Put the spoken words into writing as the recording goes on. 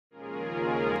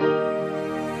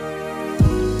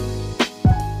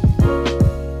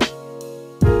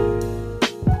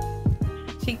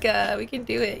Chica, we can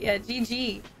do it. Yeah,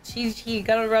 GG. GG.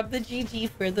 Gotta rub the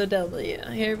GG for the W.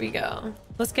 Here we go.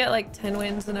 Let's get like 10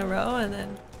 wins in a row and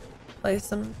then play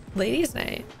some ladies'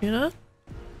 night, you know?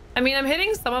 I mean, I'm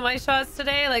hitting some of my shots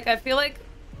today. Like, I feel like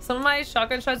some of my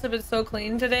shotgun shots have been so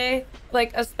clean today.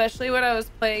 Like, especially when I was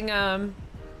playing,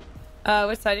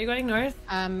 which side are you going? North?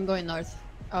 I'm going north.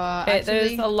 Okay, Actually,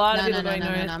 there's a lot of people going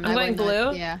north. I'm going blue.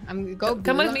 North. Yeah, I'm go blue.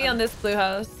 Come with me on this blue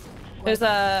house. There's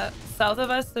a south of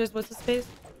us. There's what's his face?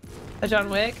 A John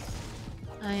Wick.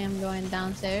 I am going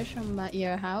downstairs from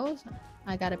your house.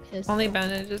 I got a pistol. Only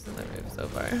bandages in the roof so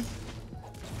far.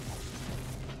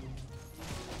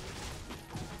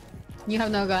 You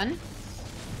have no gun?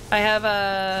 I have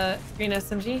a green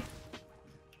SMG.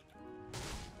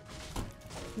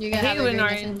 You have a green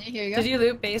SMG. Here you go. Did you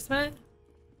loot basement?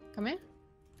 Come here.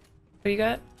 What do you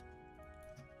got?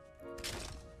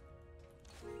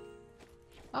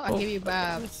 Oh, I give you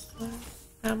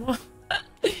ammo.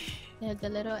 Yeah, the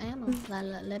little ammo.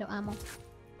 Little ammo.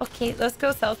 Okay, let's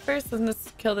go south first and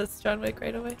let's kill this John Wick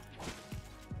right away.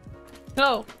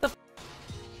 No!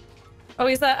 Oh,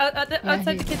 he's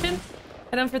outside the kitchen?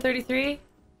 Hit him for 33.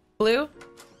 Blue.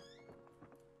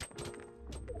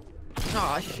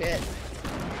 Oh shit.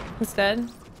 He's dead.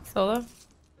 Solo.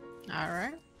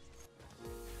 Alright.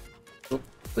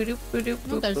 There's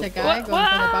a guy going for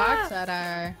the box at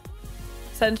our...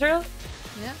 Central?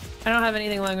 Yeah. I don't have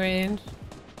anything long range.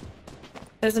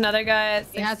 There's another guy at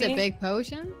 60. He has a big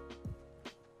potion.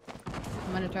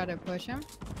 I'm gonna try to push him.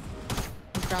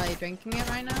 He's probably drinking it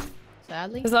right now,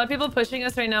 sadly. There's a lot of people pushing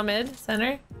us right now, mid,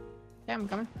 center. Yeah, I'm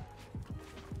coming.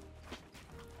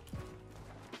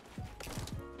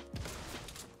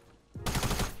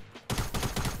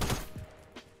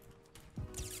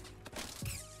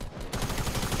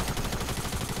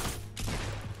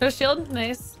 No shield,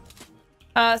 nice.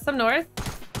 Some north.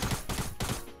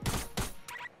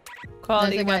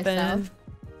 Quality weapon. I'm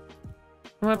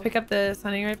gonna pick up the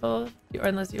hunting rifle, or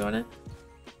unless you want it.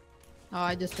 Oh,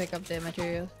 I just pick up the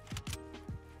materials.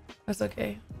 That's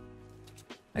okay.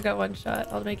 I got one shot.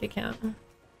 I'll make it count.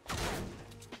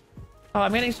 Oh,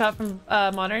 I'm getting shot from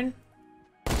modern.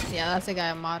 Yeah, that's the guy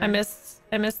on modern.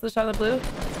 I missed the shot of the blue.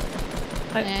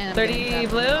 30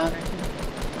 blue.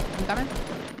 I'm coming.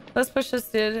 Let's push this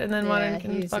dude, and then modern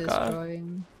can fuck off.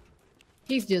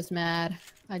 He's just mad.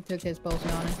 I took his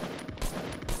potion on him.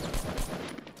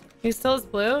 He still has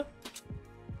blue.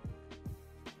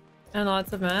 And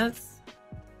lots of mats.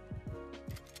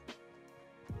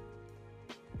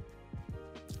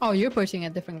 Oh, you're pushing a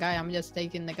different guy. I'm just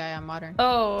taking the guy on modern.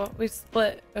 Oh, we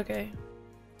split. Okay.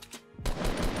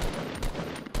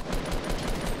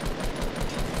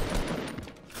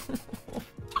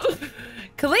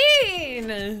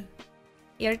 Clean!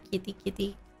 Here,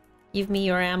 kitty. Give me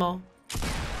your ammo.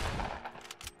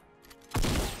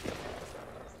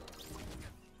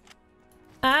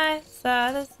 I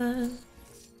saw the sun.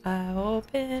 I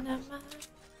opened my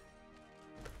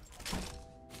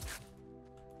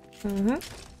eyes.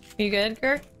 You good,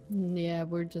 Kirk? Yeah,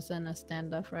 we're just in a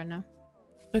standoff right now.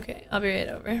 Okay, I'll be right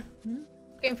over.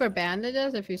 Looking for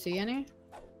bandages if you see any.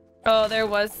 Oh, there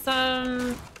was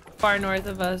some far north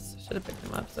of us. Should have picked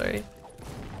them up, sorry.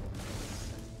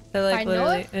 They're like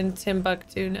literally in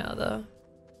Timbuktu now though.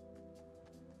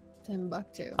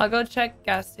 Timbuktu. I'll go check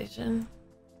gas station.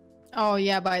 Oh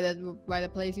yeah, by the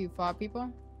place you fought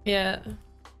people? Yeah.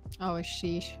 Oh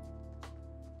sheesh.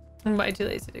 I'm way too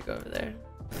lazy to go over there.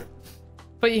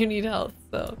 But you need health,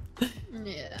 so.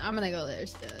 Yeah, I'm gonna go there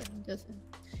still. Just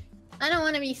I don't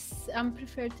wanna be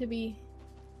prefer to be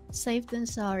safe than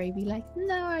sorry. Be like,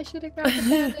 no, I should have grabbed the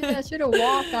bandage. I should have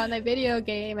walked on the video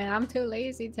game and I'm too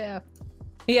lazy to.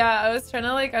 Yeah, I was trying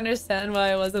to like understand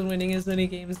why I wasn't winning as many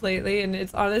games lately, and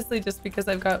it's honestly just because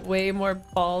I've got way more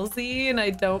ballsy and I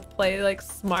don't play like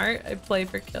smart. I play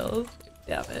for kills.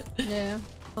 Damn it. Yeah.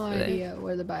 No idea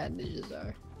where the bandages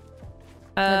are.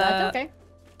 But that's okay.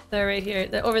 They're right here.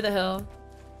 They're over the hill.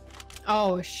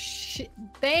 Oh shit!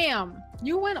 Damn!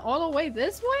 You went all the way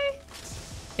this way?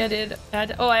 Yeah, dude.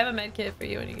 Oh, I have a med kit for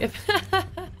you when you get back.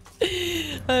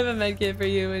 I have a med kit for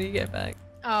you when you get back.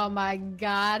 Oh my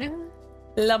god.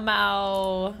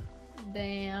 Lamau.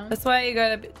 Damn. That's why you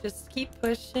gotta just keep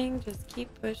pushing. Just keep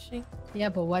pushing. Yeah,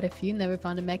 but what if you never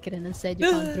found a med kit and instead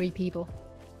you found 3 people?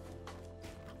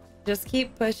 Just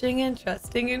keep pushing and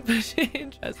trusting and pushing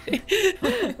and trusting.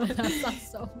 That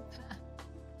sounds so bad.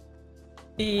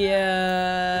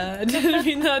 Yeah. I didn't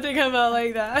mean that to come out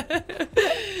like that.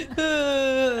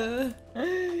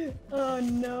 Oh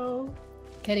no.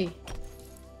 Kitty.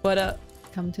 What up?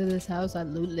 Come to this house at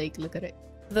Loot Lake. Look at it.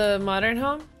 The modern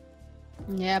home?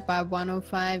 Yeah, by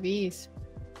 105 East.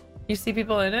 You see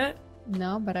people in it?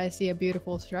 No, but I see a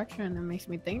beautiful structure and it makes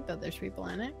me think that there's people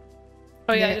in it.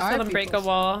 Oh yeah, I They just saw are them break a peoples.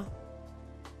 wall.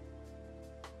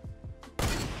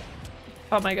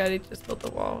 Oh my god, he just built the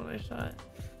wall when I shot.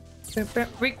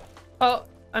 Oh,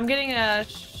 I'm getting a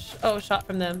shot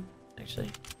from them. Actually,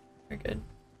 we're good.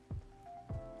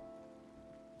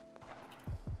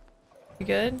 You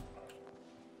good?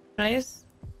 Nice,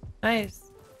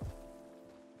 nice.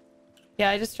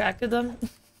 Yeah, I distracted them.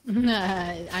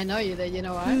 I know you did. You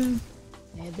know what?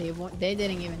 They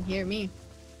didn't even hear me.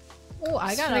 Oh,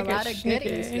 I got a lot of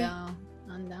goodies though.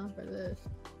 I'm down for this.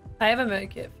 I have a med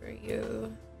kit for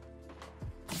you.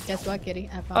 Guess what, Kitty?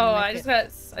 I found Oh, I just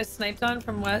got sniped on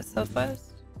from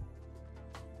southwest.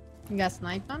 You got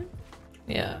sniped on?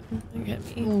 Yeah, you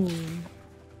hit me. Ooh.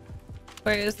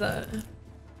 Where is that?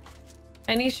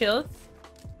 Any shields?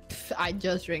 I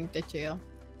just drank the chill.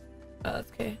 Oh,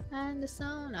 that's okay. And the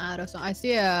sound. I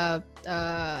see a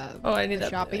oh, I need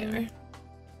that shopping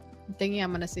thingy.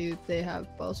 I'm gonna see if they have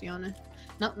pociones.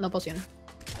 No, no pociones.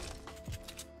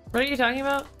 What are you talking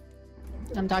about?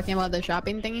 I'm talking about the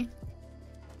shopping thingy.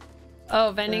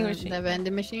 Oh, vending machine. The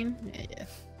vending machine. Yeah.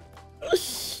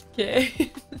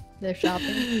 Okay. They're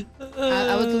shopping.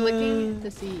 I was looking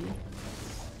to see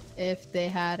if they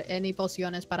had any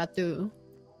pociones para tú,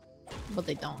 but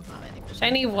they don't have any pociones.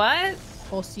 Any what?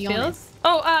 Pociones. Shields?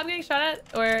 Oh, I'm getting shot at,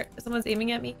 or someone's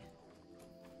aiming at me.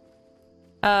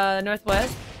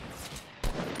 Northwest.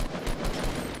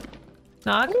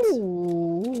 Knocked.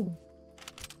 Ooh.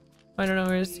 I don't know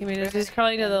where his teammate is. He's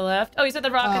crawling to the left. Oh, he's at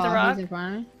the rock. At the rock. He's in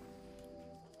front of me.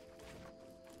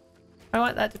 I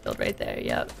want that to build right there.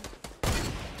 Yep.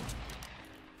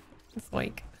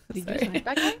 Swank. Did you snipe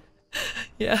that guy?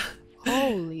 Yeah.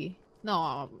 Holy.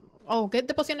 No. Oh, get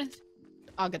the pociones.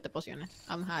 I'll get the pociones.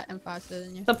 I'm hot and faster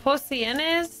than you. The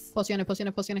pociones?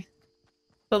 Pociones.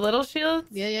 The little shields?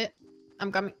 Yeah.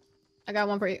 I'm coming. I got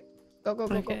one for you. Go.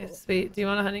 Okay, sweet. Do you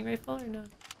want a hunting rifle or no?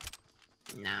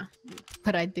 Nah.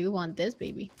 But I do want this,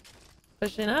 baby.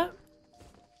 Pushing up?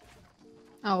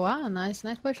 Oh, wow. Nice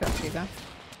push up, Chica.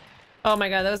 Oh my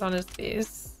god, that was on his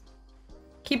face.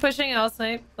 Keep pushing, I'll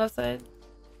snipe. Left side.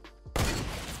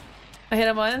 I hit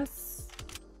him once.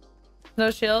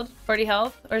 No shield. 40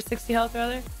 health. Or 60 health,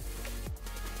 rather.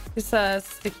 He's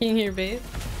sticking your base.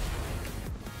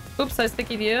 Oops, I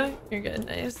stickied you. You're good.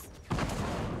 Nice.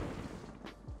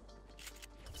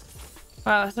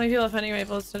 Wow, so many people have hunting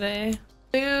rifles today.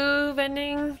 Blue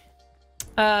vending.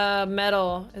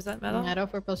 Metal. Is that metal? Metal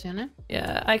for pociones?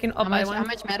 Yeah, I'll buy one. How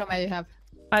much metal may you have?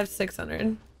 I have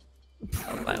 600.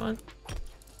 I'll buy one.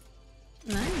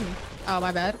 Nice. Oh,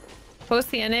 my bad.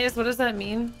 Pociones, what does that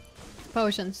mean?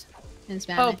 Potions in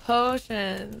Spanish. Oh,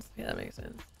 potions. Yeah, that makes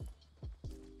sense.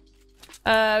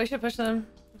 We should push them.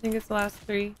 I think it's the last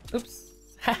 3. Oops.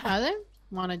 Are they?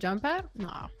 Want a jump pad?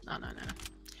 No.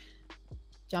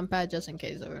 Jump pad just in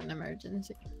case of an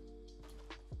emergency.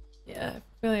 Yeah,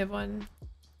 we only have one.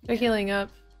 They're healing up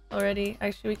already.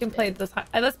 Actually, we can play this high.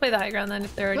 Let's play the high ground then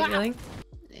if they're already healing.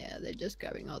 Yeah, they're just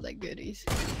grabbing all the goodies.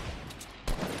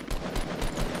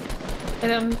 Hit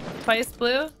him twice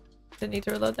blue. Didn't need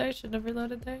to reload there. Shouldn't have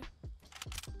reloaded there.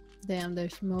 Damn, their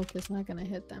smoke is not gonna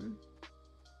hit them.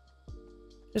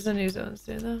 There's a new zone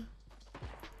soon though.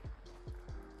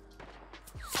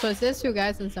 So it's this 2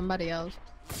 guys and somebody else.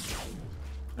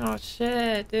 Oh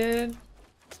shit, dude.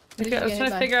 Okay, I was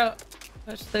trying to figure out.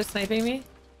 Oh, they're sniping me.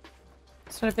 I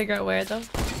was trying to figure out where though.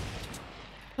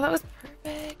 Oh, that was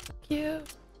perfect. Cute.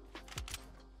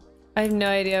 I have no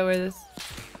idea where this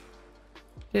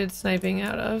dude's sniping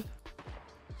out of.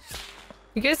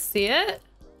 You guys see it?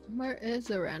 Where is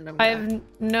the random guy? I have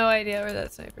no idea where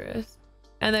that sniper is.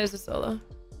 And there's a solo.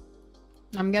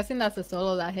 I'm guessing that's the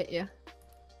solo that hit you.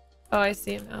 Oh, I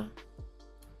see him now.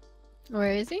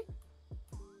 Where is he?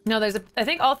 No, there's a. I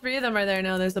think all 3 of them are there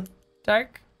now. There's a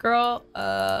dark girl,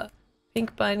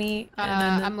 pink bunny,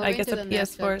 and then I guess a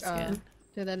PS4 skin.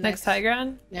 To the next high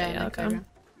ground? Yeah, I'll come.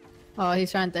 Oh,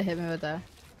 he's trying to hit me with that.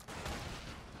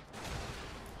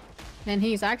 And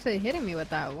he's actually hitting me with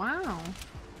that. Wow.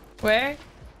 Where?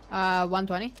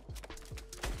 120.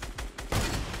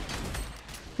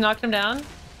 Knocked him down.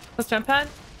 Let's jump pad.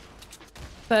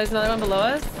 So there's another one below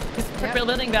us. He's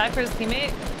building back for his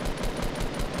teammate.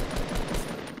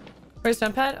 Where's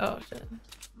jump pad? Oh shit.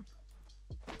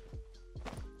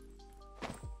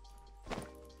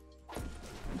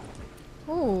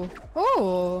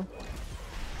 Oh.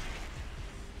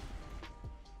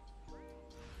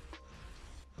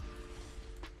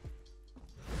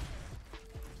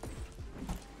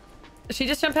 She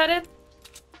just jump padded?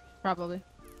 Probably.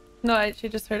 No, she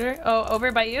just heard her. Oh,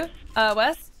 over by you?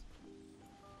 West?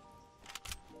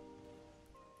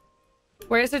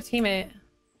 Where's her teammate?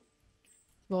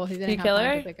 Well, he Did you didn't have kill time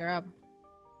her? to pick her up.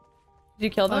 Did you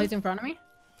kill them? Oh, he's in front of me?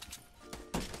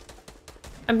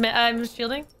 I'm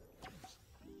shielding.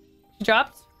 She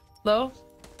dropped. Low.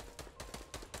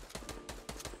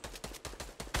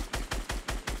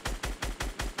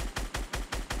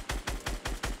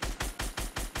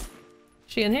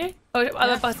 She in here? Oh,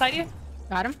 Yeah. beside you?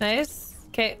 Got him. Nice.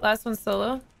 Okay, last one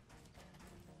solo.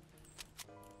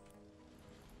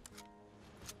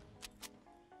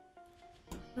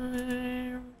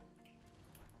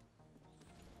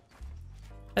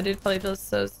 That dude probably feels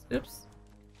so... Oops.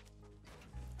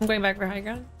 I'm going back for high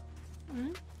ground.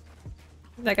 Mm-hmm.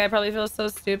 That guy probably feels so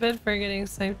stupid for getting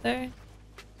sniped there.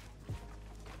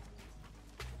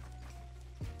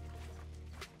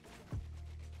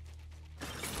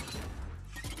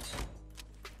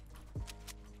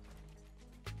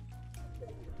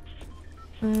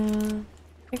 I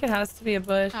think it has to be a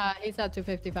bush. He's at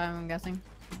 255, I'm guessing.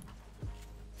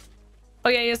 Oh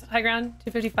yeah, he has high ground.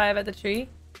 255 at the tree.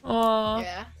 Oh.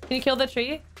 Yeah. Can you kill the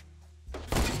tree?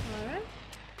 Alright.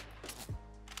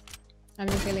 I'm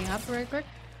just healing up real quick.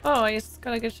 Oh, I just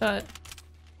got a good shot.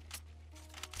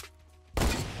 Do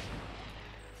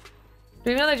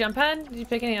we have another jump pad? Did you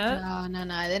pick any up?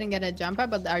 No, I didn't get a jump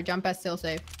pad, but our jump pad's still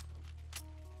safe.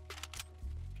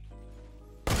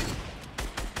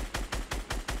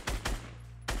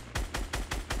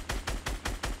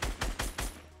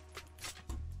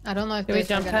 I don't know if we they're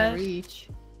jump gonna pad? reach.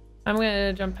 I'm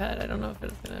gonna jump pad. I don't know if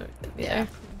it's gonna be Yeah. there.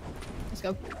 Let's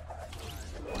go.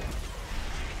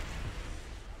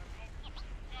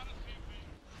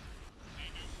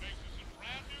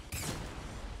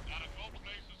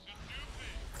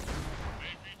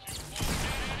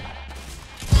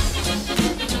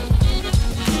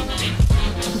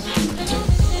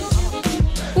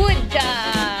 Good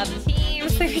job,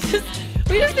 teams.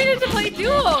 We just needed to play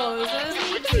duos.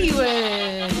 It was an easy win.